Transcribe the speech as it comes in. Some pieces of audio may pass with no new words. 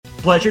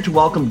Pleasure to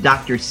welcome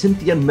Dr.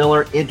 Cynthia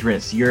Miller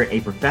Idriss. You're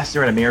a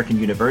professor at American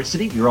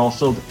University. You're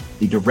also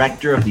the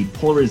director of the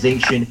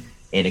Polarization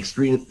and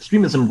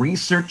Extremism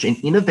Research and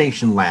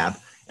Innovation Lab,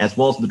 as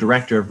well as the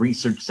director of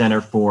Research Center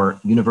for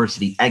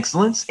University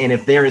Excellence. And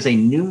if there is a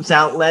news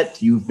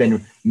outlet, you've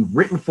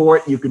written for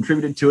it, you've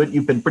contributed to it,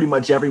 you've been pretty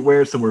much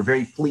everywhere. So we're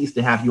very pleased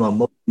to have you on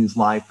Local News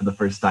Live for the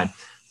first time.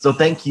 So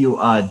thank you,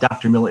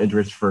 Dr. Miller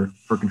Idriss, for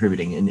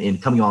contributing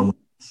and coming on with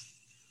us.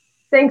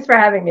 Thanks for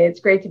having me. It's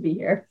great to be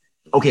here.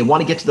 Okay,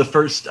 want to get to the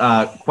first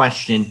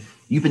question.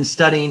 You've been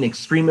studying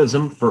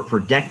extremism for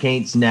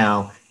decades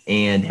now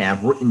and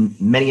have written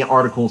many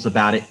articles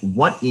about it.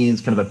 What is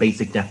kind of a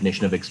basic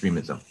definition of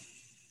extremism?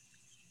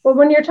 Well,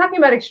 when you're talking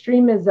about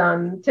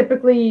extremism,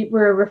 typically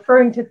we're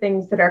referring to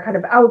things that are kind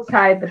of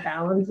outside the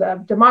bounds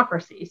of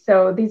democracy.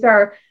 So these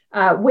are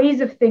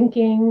ways of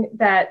thinking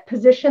that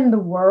position the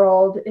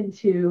world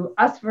into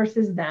us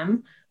versus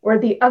them, where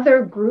the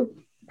other group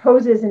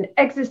poses an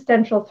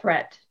existential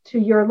threat to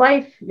your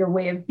life, your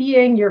way of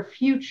being, your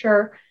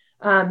future.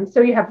 So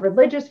you have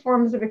religious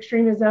forms of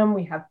extremism,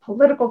 we have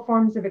political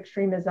forms of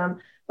extremism,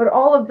 but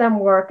all of them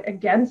work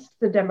against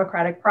the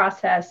democratic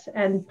process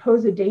and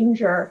pose a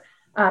danger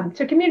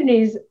to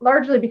communities,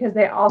 largely because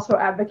they also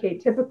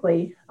advocate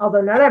typically,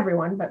 although not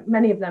everyone, but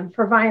many of them,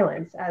 for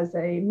violence as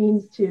a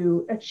means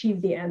to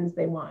achieve the ends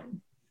they want.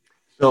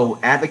 So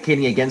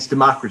advocating against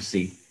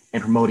democracy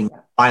and promoting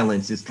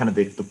violence is kind of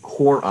the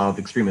core of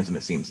extremism,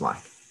 it seems like.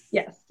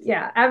 Yes,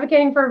 yeah,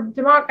 advocating for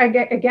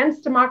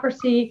against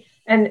democracy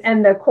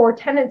and the core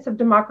tenets of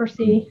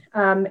democracy,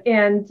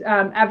 and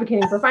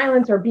advocating for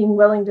violence or being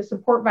willing to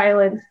support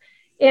violence,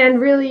 and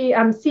really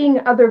seeing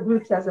other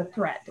groups as a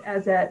threat,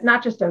 as a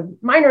not just a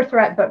minor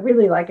threat, but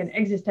really like an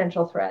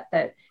existential threat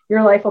that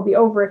your life will be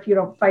over if you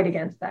don't fight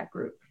against that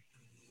group.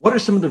 What are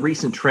some of the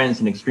recent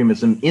trends in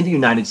extremism in the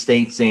United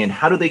States, and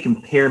how do they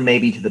compare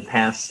maybe to the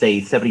past,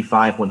 say,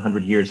 75,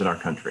 100 years in our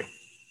country?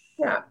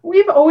 Yeah,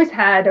 we've always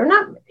had, or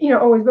not,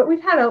 always, but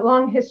we've had a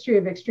long history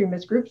of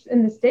extremist groups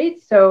in the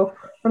States. So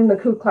from the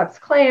Ku Klux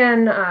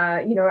Klan,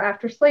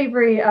 after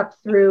slavery, up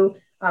through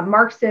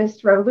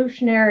Marxist,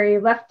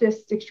 revolutionary,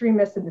 leftist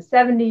extremists in the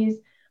 70s,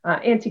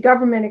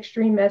 anti-government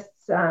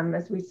extremists,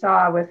 as we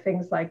saw with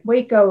things like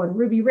Waco and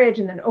Ruby Ridge,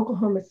 and then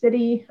Oklahoma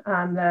City,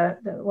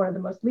 one of the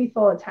most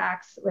lethal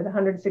attacks with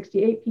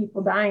 168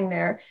 people dying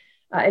there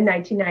in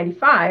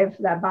 1995,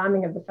 that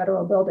bombing of the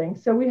federal building.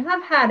 So we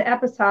have had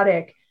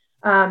episodic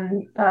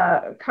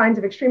kinds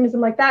of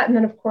extremism like that. And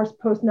then, of course,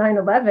 post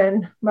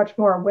 9/11, much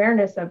more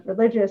awareness of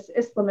religious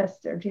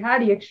Islamist or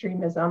jihadi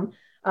extremism,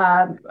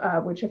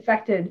 which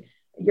affected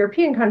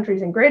European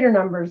countries in greater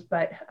numbers,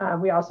 but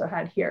we also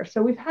had here.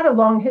 So we've had a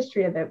long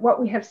history of it. What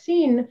we have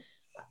seen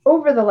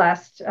over the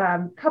last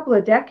couple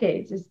of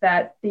decades is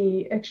that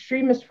the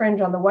extremist fringe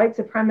on the white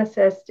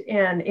supremacist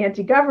and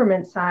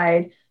anti-government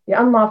side,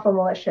 the unlawful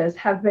militias,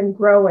 have been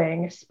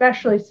growing,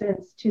 especially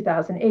since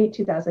 2008,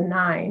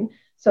 2009.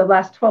 So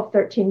last 12,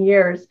 13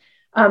 years.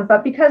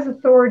 But because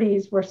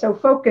authorities were so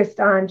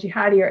focused on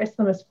jihadi or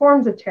Islamist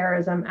forms of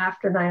terrorism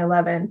after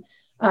 9/11,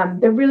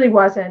 there really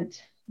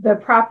wasn't the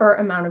proper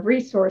amount of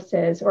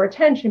resources or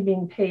attention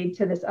being paid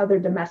to this other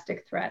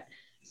domestic threat.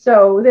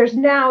 So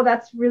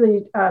that's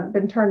really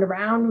been turned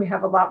around. We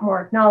have a lot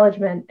more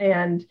acknowledgement,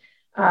 and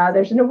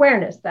there's an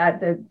awareness that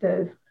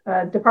the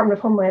Department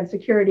of Homeland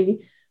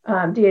Security,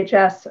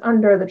 DHS,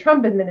 under the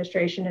Trump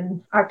administration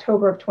in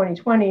October of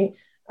 2020,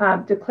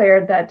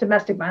 declared that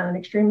domestic violent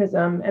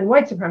extremism and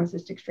white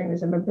supremacist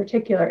extremism in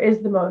particular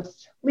is the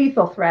most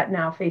lethal threat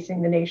now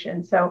facing the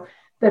nation. So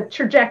the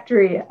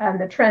trajectory and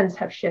the trends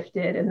have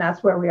shifted, and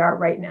that's where we are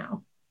right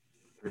now.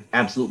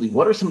 Absolutely.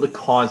 What are some of the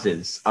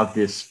causes of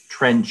this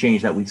trend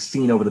change that we've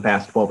seen over the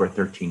past 12 or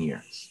 13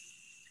 years?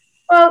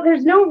 Well,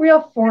 there's no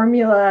real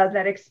formula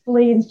that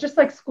explains, just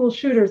like school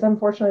shooters,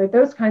 unfortunately,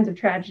 those kinds of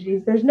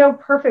tragedies, there's no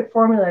perfect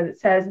formula that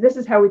says this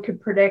is how we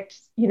could predict,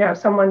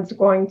 someone's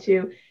going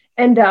to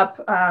end up,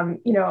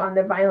 on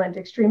the violent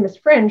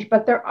extremist fringe,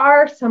 but there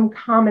are some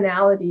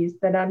commonalities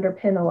that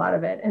underpin a lot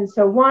of it. And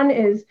so one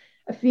is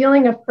a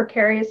feeling of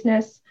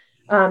precariousness.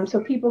 So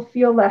people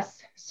feel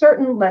less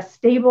certain, less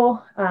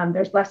stable.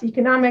 There's less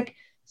economic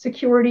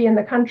security in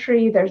the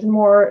country. There's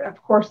more,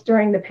 of course,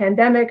 during the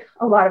pandemic,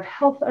 a lot of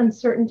health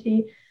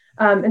uncertainty.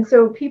 And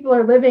so people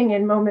are living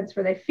in moments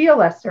where they feel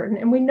less certain.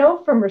 And we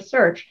know from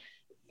research,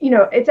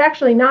 it's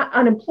actually not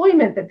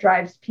unemployment that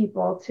drives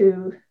people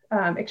to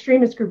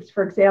extremist groups,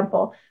 for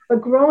example, but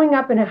growing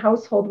up in a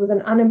household with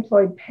an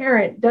unemployed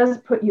parent does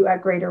put you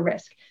at greater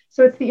risk.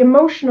 So it's the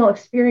emotional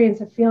experience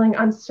of feeling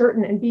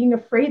uncertain and being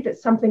afraid that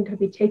something could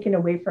be taken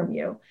away from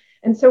you.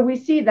 And so we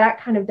see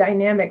that kind of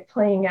dynamic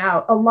playing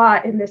out a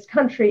lot in this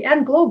country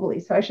and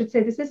globally. So I should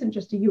say this isn't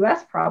just a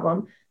US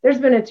problem. There's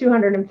been a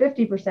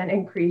 250%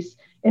 increase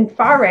in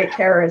far-right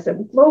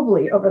terrorism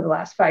globally over the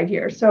last 5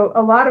 years. So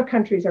a lot of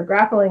countries are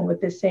grappling with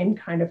this same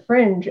kind of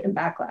fringe and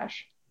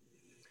backlash.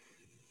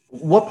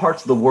 What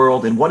parts of the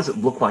world and what does it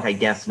look like, I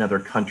guess, in other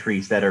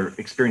countries that are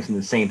experiencing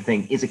the same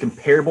thing? Is it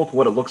comparable to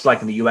what it looks like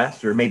in the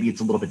US, or maybe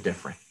it's a little bit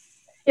different?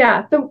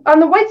 Yeah, on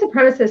the white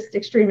supremacist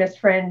extremist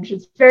fringe,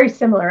 it's very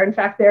similar. In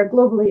fact, they're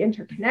globally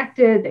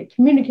interconnected. They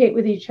communicate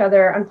with each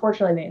other.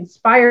 Unfortunately, they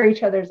inspire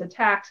each other's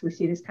attacks. We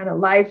see this kind of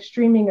live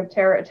streaming of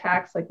terror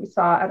attacks like we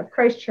saw out of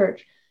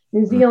Christchurch,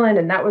 New Zealand,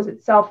 and that was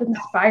itself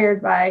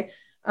inspired by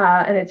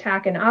an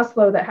attack in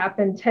Oslo that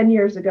happened 10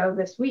 years ago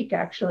this week,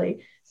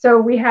 actually.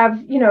 So we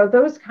have,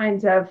 those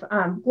kinds of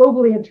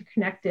globally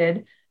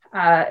interconnected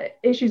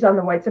issues on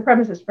the white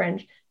supremacist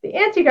fringe. The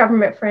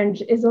anti-government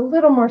fringe is a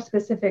little more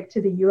specific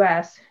to the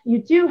US.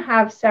 You do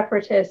have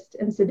separatist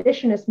and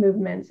seditionist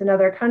movements in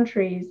other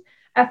countries,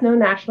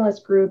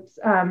 ethno-nationalist groups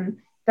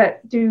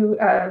that do,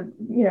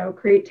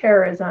 create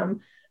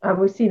terrorism.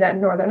 We see that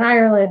in Northern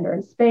Ireland or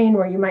in Spain,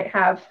 where you might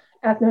have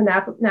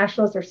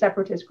ethno-nationalist or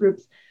separatist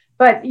groups,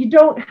 but you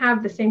don't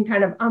have the same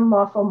kind of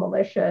unlawful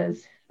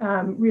militias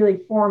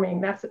really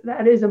forming.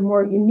 That is a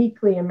more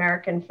uniquely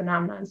American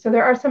phenomenon. So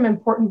there are some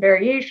important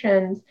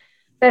variations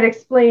that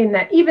explain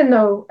that even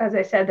though, as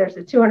I said, there's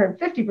a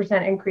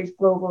 250% increase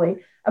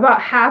globally,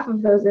 about half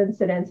of those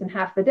incidents and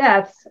half the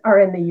deaths are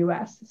in the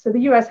US. So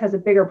the US has a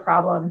bigger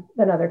problem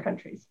than other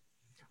countries.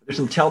 There's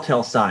some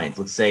telltale signs.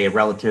 Let's say a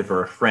relative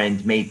or a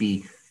friend may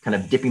be kind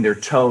of dipping their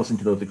toes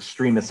into those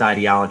extremist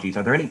ideologies.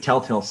 Are there any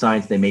telltale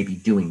signs they may be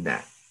doing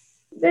that?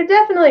 There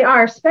definitely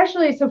are,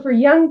 especially so for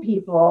young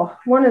people.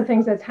 One of the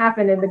things that's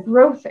happened in the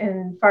growth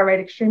in far-right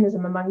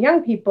extremism among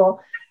young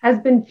people has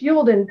been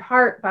fueled in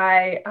part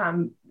by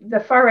the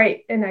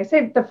far-right, and I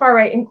say the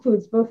far-right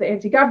includes both the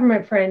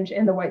anti-government fringe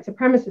and the white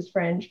supremacist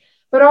fringe,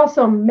 but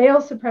also male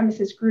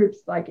supremacist groups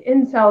like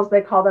incels,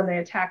 they call them. They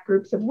attack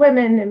groups of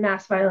women in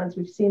mass violence.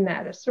 We've seen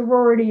that at a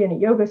sorority, in a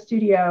yoga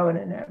studio, and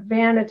in a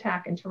van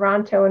attack in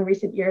Toronto in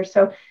recent years.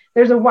 So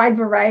there's a wide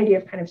variety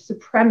of kind of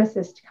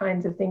supremacist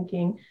kinds of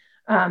thinking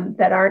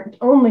that aren't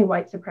only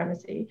white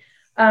supremacy.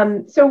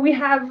 So we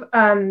have,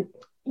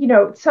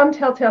 some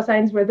telltale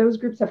signs where those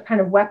groups have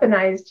kind of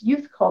weaponized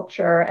youth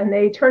culture and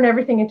they turn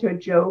everything into a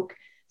joke.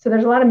 So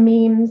there's a lot of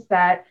memes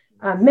that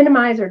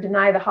minimize or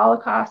deny the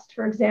Holocaust,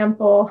 for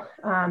example,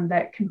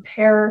 that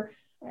compare,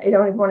 I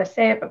don't even want to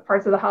say it, but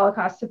parts of the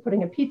Holocaust to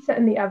putting a pizza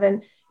in the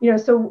oven.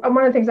 So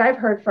one of the things I've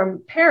heard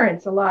from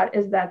parents a lot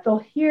is that they'll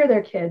hear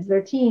their kids,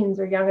 their teens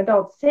or young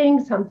adults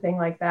saying something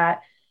like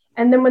that.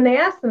 And then when they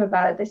ask them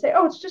about it, they say,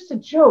 "Oh, it's just a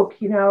joke.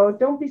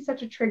 Don't be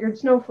such a triggered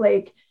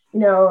snowflake.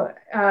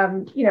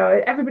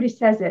 Everybody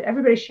says it.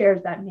 Everybody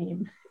shares that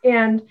meme."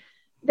 And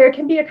there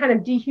can be a kind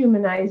of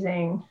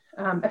dehumanizing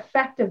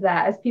effect of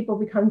that as people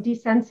become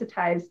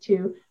desensitized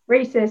to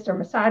racist or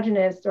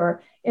misogynist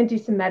or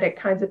anti-Semitic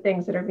kinds of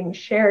things that are being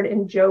shared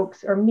in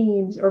jokes or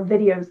memes or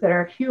videos that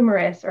are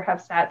humorous or have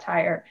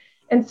satire.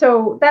 And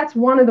so that's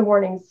one of the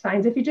warning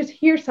signs. If you just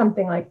hear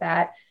something like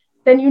that,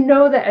 then you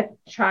know that a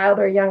child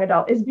or a young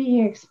adult is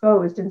being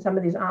exposed in some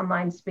of these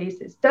online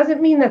spaces. Doesn't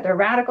mean that they're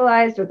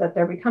radicalized or that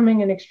they're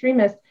becoming an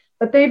extremist,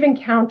 but they've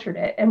encountered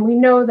it. And we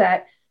know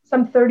that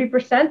some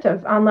 30%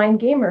 of online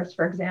gamers,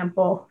 for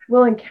example,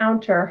 will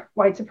encounter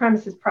white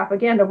supremacist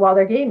propaganda while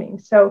they're gaming.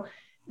 So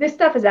this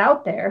stuff is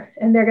out there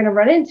and they're going to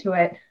run into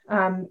it.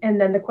 And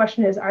then the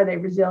question is, are they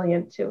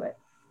resilient to it?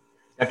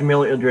 Dr.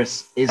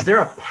 Miller-Idriss, is there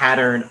a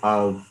pattern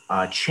of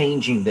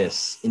changing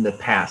this in the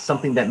past,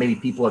 something that maybe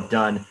people have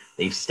done,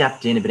 they've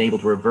stepped in and been able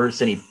to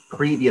reverse any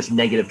previous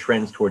negative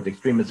trends towards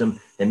extremism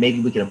that maybe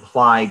we can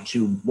apply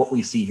to what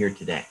we see here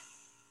today?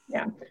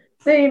 Yeah,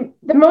 the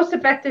most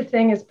effective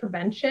thing is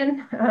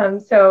prevention.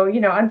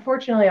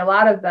 Unfortunately, a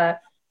lot of the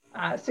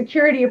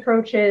security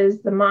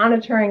approaches, the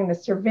monitoring, the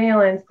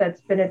surveillance that's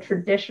been a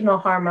traditional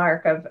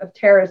hallmark of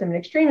terrorism and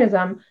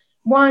extremism,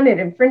 one, it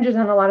infringes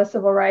on a lot of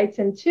civil rights,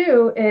 and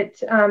two,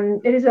 it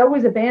is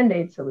always a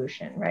Band-Aid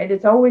solution, right?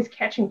 It's always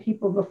catching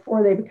people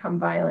before they become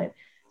violent.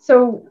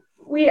 So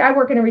I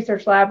work in a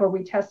research lab where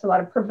we test a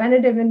lot of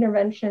preventative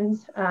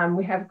interventions.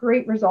 We have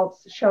great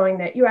results showing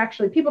that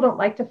people don't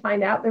like to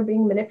find out they're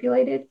being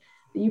manipulated,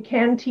 that you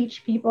can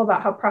teach people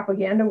about how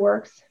propaganda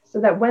works so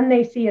that when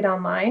they see it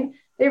online,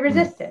 they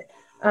resist it.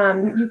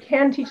 You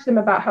can teach them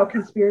about how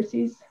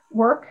conspiracies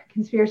work,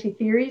 conspiracy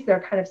theories. They're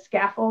kind of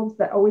scaffolds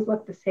that always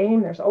look the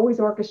same. There's always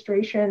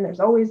orchestration.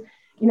 There's always,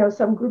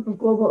 some group of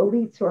global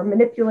elites who are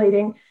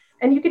manipulating.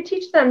 And you could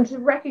teach them to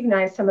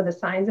recognize some of the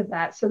signs of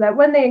that so that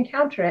when they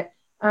encounter it,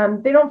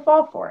 they don't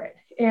fall for it.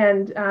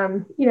 And,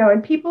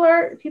 and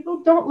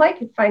people don't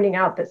like finding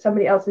out that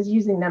somebody else is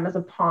using them as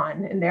a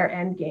pawn in their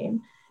end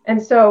game.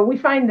 And so we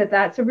find that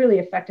that's a really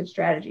effective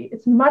strategy.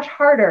 It's much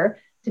harder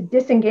to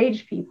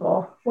disengage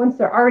people once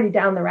they're already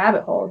down the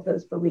rabbit hole of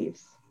those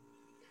beliefs.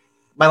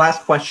 My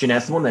last question,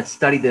 as someone that's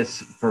studied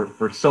this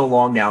for so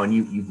long now, and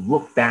you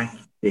look back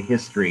at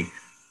history,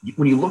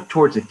 when you look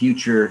towards the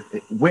future,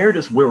 where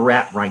does where we're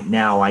at right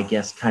now, I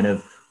guess, kind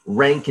of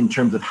rank in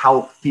terms of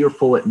how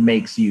fearful it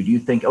makes you? Do you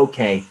think,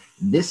 okay,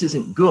 this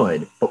isn't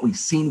good, but we've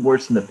seen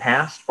worse in the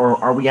past?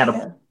 Or are we at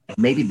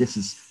maybe this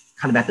is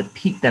kind of at the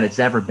peak that it's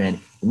ever been,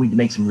 and we need to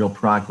make some real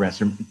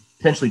progress, or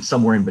potentially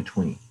somewhere in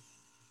between?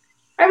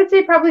 I would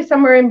say probably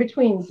somewhere in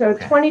between. So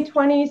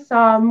 2020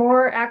 saw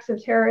more acts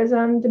of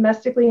terrorism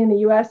domestically in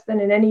the US than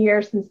in any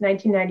year since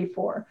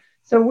 1994.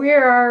 So we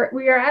are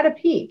at a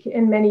peak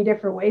in many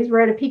different ways. We're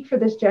at a peak for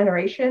this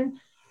generation,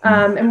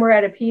 and we're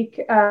at a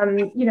peak,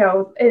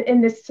 in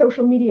this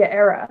social media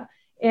era.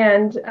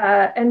 And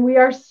we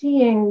are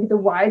seeing the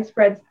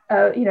widespread,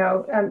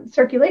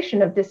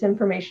 circulation of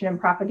disinformation and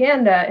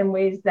propaganda in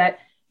ways that,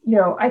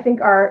 I think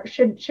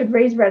should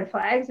raise red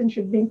flags and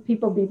should make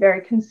people be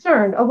very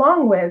concerned,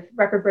 along with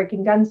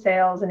record-breaking gun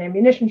sales and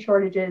ammunition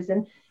shortages,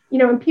 and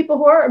people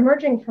who are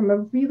emerging from a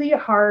really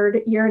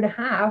hard year and a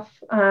half,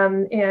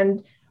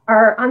 and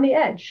are on the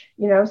edge.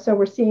 So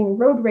we're seeing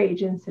road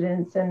rage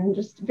incidents and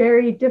just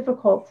very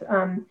difficult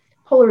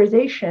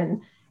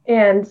polarization.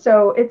 And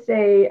so it's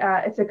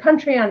a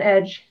country on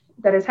edge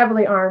that is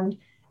heavily armed,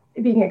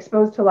 being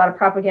exposed to a lot of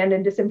propaganda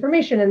and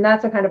disinformation, and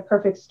that's a kind of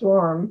perfect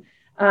storm.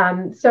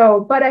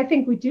 But I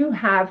think we do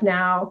have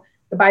now,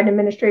 the Biden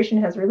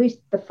administration has released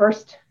the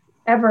first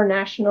ever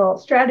national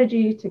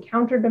strategy to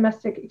counter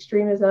domestic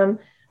extremism,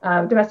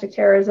 domestic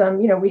terrorism.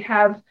 We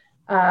have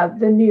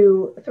the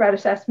new threat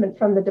assessment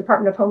from the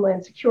Department of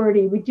Homeland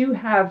Security. We do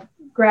have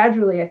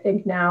gradually, I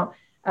think now,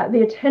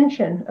 the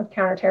attention of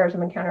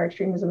counterterrorism and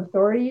counter-extremism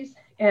authorities,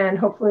 and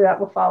hopefully that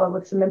will follow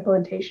with some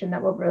implementation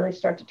that will really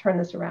start to turn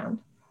this around.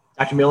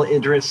 Dr. Miller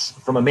Idriss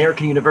from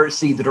American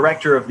University, the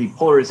director of the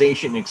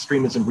Polarization and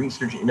Extremism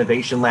Research and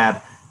Innovation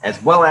Lab,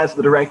 as well as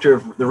the director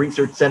of the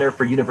Research Center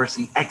for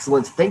University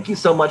Excellence. Thank you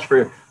so much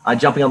for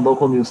jumping on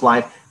Local News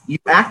Live. You're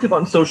active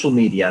on social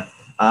media.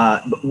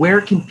 But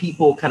where can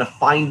people kind of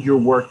find your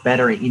work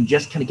better and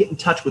just kind of get in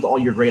touch with all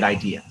your great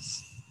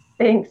ideas?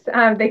 Thanks.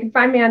 They can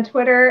find me on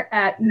Twitter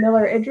at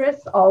Miller Idriss,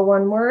 all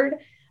one word.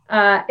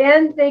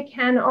 And they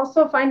can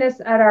also find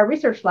us at our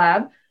research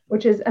lab,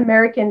 which is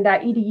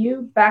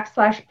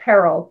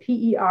american.edu/peril,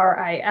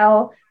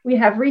 PERIL. We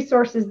have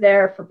resources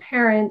there for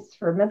parents,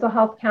 for mental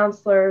health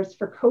counselors,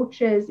 for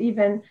coaches,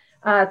 even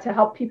to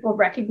help people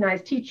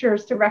recognize,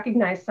 teachers to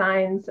recognize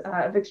signs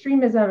of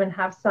extremism and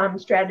have some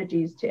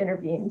strategies to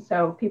intervene.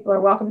 So people are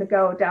welcome to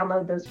go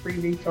download those free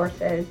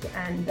resources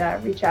and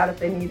reach out if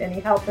they need any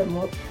help, and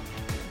we'll